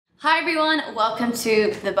Hi everyone, welcome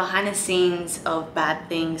to the behind the scenes of Bad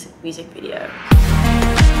Things music video.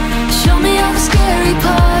 Show me all the scary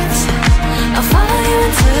parts. I'll follow you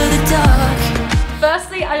into the dark.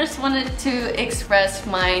 Firstly, I just wanted to express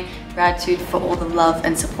my gratitude for all the love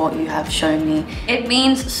and support you have shown me. It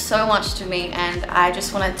means so much to me, and I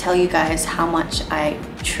just want to tell you guys how much I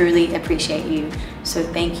truly appreciate you. So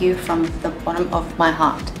thank you from the bottom of my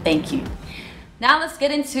heart. Thank you. Now let's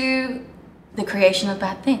get into the creation of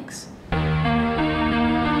Bad Things.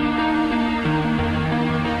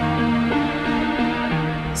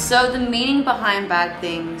 So the meaning behind Bad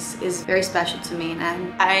Things is very special to me,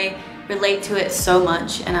 and I relate to it so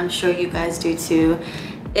much, and I'm sure you guys do too.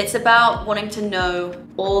 It's about wanting to know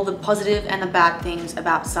all the positive and the bad things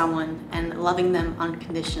about someone and loving them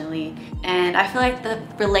unconditionally. And I feel like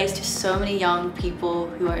that relates to so many young people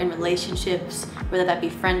who are in relationships, whether that be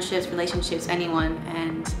friendships, relationships, anyone,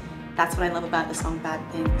 and that's what I love about the song Bad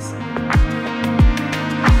Things.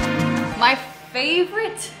 My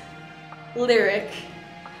favorite lyric,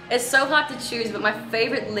 it's so hard to choose, but my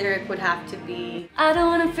favorite lyric would have to be, I don't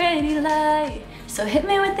want a pretty lie, so hit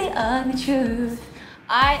me with the ugly truth.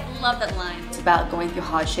 I love that line. It's about going through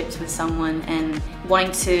hardships with someone and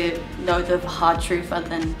wanting to know the hard truth other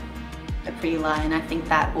than a pretty lie, and I think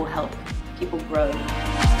that will help people grow.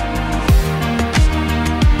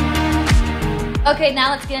 Okay, now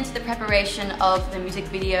let's get into the preparation of the music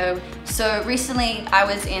video. So recently I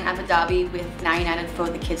was in Abu Dhabi with Now United for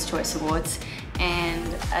the Kids' Choice Awards,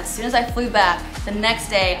 and as soon as I flew back, the next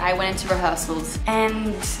day I went into rehearsals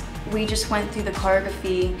and we just went through the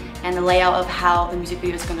choreography and the layout of how the music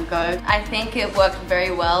video is gonna go. I think it worked very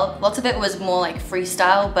well. Lots of it was more like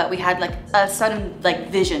freestyle, but we had like a certain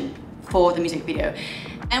vision for the music video.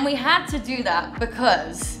 And we had to do that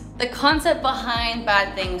because the concept behind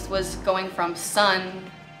Bad Things was going from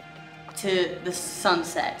sun to the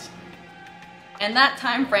sunset. And that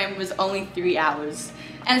time frame was only 3 hours.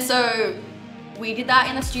 And so we did that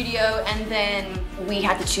in the studio, and then we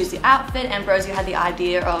had to choose the outfit, and Rosie had the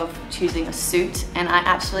idea of choosing a suit, and I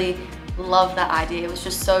absolutely love that idea. It was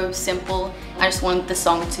just so simple. I just wanted the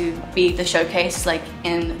song to be the showcase like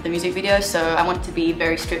in the music video, so I wanted to be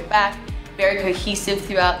very stripped back, very cohesive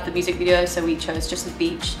throughout the music video, so we chose just the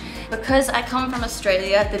beach. Because I come from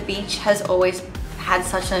Australia, the beach has always had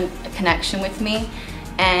such a connection with me,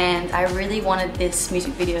 and I really wanted this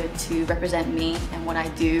music video to represent me and what I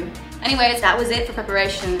do. Anyways, that was it for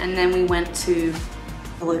preparation, and then we went to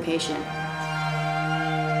the location.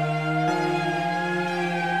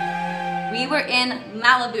 We were in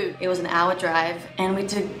Malibu. It was an hour drive, and we had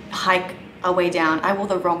to hike our way down. I wore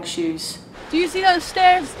the wrong shoes. Do you see those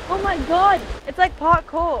stairs? Oh my god, it's like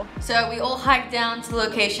parkour. So we all hiked down to the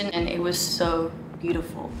location, and it was so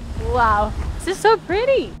beautiful. Wow, this is so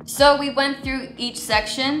pretty. So we went through each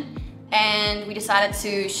section, and we decided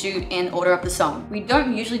to shoot in order of the song. We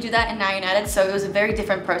don't usually do that in Now United, so it was a very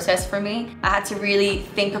different process for me. I had to really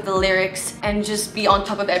think of the lyrics and just be on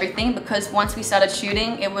top of everything, because once we started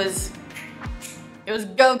shooting, it was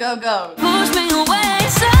go, go, go. Push me away,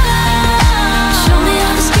 so show me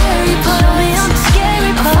all the scary parts.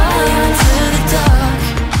 I'll follow you into the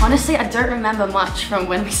dark. Honestly, I don't remember much from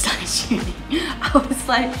when we started shooting. I was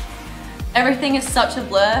like, everything is such a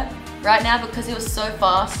blur right now because it was so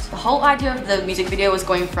fast. The whole idea of the music video was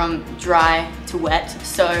going from dry to wet,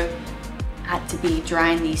 so I had to be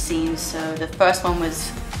drying these scenes. So the first one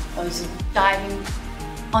was, I was diving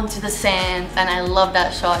onto the sand, and I love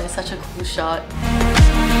that shot. It's such a cool shot.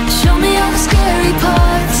 Show me all the scary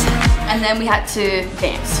parts. And then we had to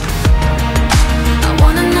dance. I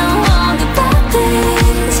wanna know all the bad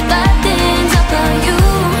things about you.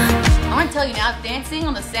 I want to tell you now, dancing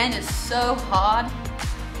on the sand is so hard,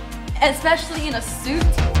 especially in a suit.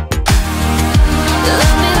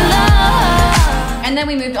 Let me love. And then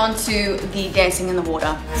we moved on to the dancing in the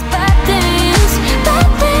water. Bad things about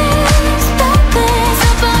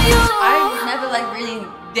you. I've never really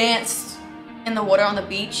danced in the water on the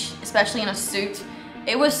beach, especially in a suit.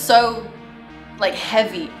 It was so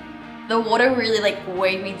heavy. The water really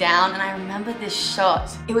weighed me down, and I remember this shot.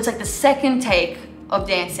 It was the second take of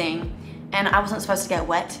dancing, and I wasn't supposed to get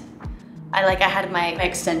wet. I had my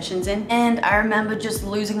extensions in, and I remember just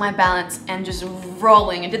losing my balance and just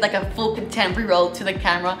rolling, and did a full contemporary roll to the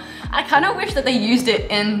camera. I kind of wish that they used it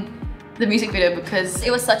in the music video because it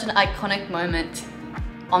was such an iconic moment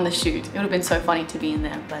on the shoot. It would have been so funny to be in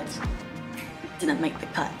there, but it didn't make the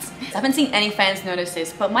cuts. I haven't seen any fans notice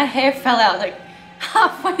this, but my hair fell out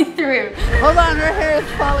halfway through. Hold on, her hair is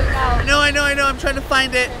falling out. I know, I'm trying to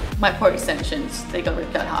find it. My poor extensions, they got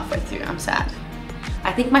ripped out halfway through. I'm sad.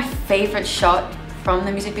 I think my favorite shot from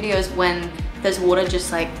the music video is when there's water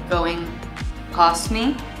just like going past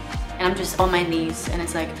me and I'm just on my knees and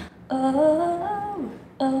it's like, oh,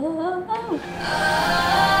 oh, oh.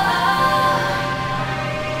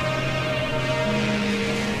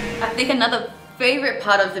 I think another favorite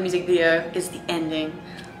part of the music video is the ending.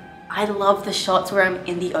 I love the shots where I'm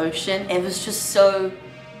in the ocean. It was just so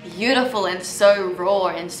beautiful and so raw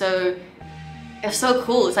and so, it's so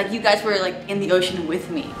cool. It's like you guys were like in the ocean with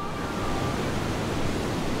me.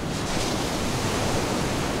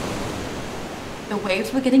 The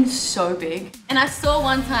waves were getting so big. And I saw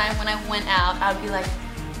one time when I went out, I'd be like,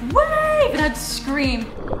 wave! And I'd scream.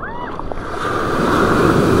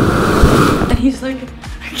 And he's like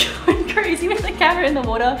going crazy with the camera in the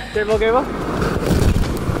water.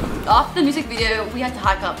 After the music video, we had to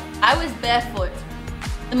hike up. I was barefoot.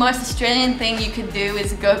 The most Australian thing you could do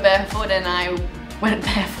is go barefoot, and I went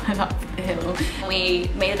barefoot up the hill. We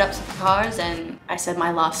made it up to the cars and I said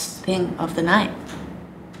my last thing of the night.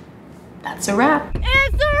 That's a wrap.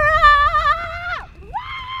 It's a wrap!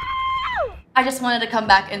 Woo! I just wanted to come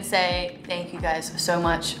back and say thank you guys so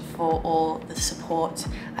much for all the support.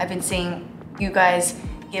 I've been seeing you guys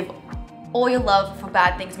give all your love for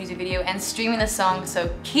Bad Things music video and streaming the song, so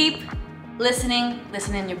keep listening,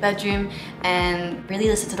 listen in your bedroom and really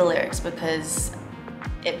listen to the lyrics because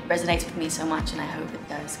it resonates with me so much and I hope it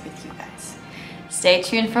does with you guys. Stay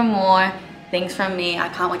tuned for more things from me. I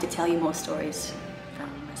can't wait to tell you more stories from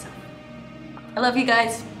myself. I love you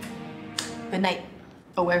guys. Good night,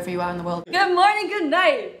 or wherever you are in the world. Good morning, good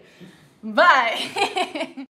night. Bye.